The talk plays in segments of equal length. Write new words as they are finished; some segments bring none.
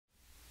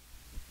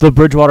The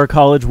Bridgewater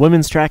College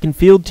women's track and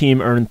field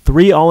team earned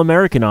 3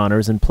 All-American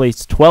honors and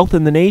placed 12th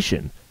in the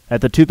nation at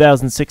the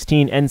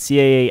 2016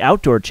 NCAA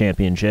Outdoor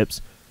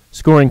Championships,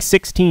 scoring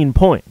 16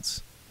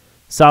 points.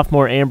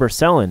 Sophomore Amber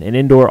Sellen, an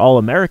indoor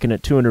All-American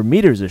at 200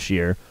 meters this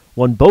year,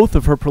 won both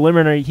of her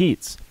preliminary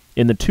heats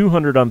in the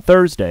 200 on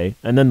Thursday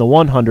and then the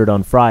 100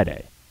 on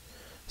Friday.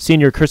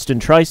 Senior Kristen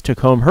Trice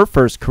took home her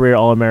first career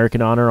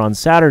All-American honor on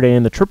Saturday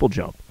in the triple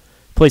jump,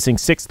 placing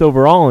 6th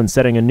overall and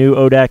setting a new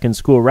ODAC and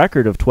school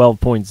record of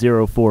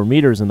 12.04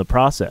 meters in the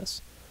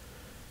process.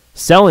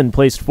 Sellen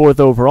placed 4th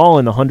overall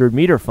in the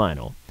 100-meter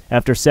final,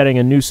 after setting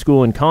a new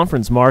school and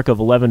conference mark of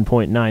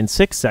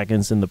 11.96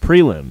 seconds in the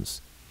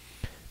prelims.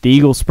 The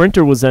Eagle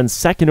sprinter was then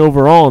 2nd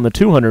overall in the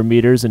 200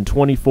 meters in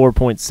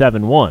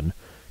 24.71,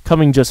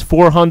 coming just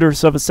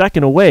 0.04 of a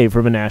second away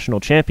from a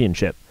national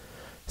championship.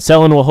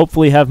 Sellen will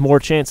hopefully have more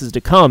chances to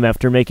come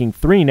after making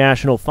 3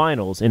 national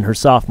finals in her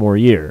sophomore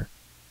year.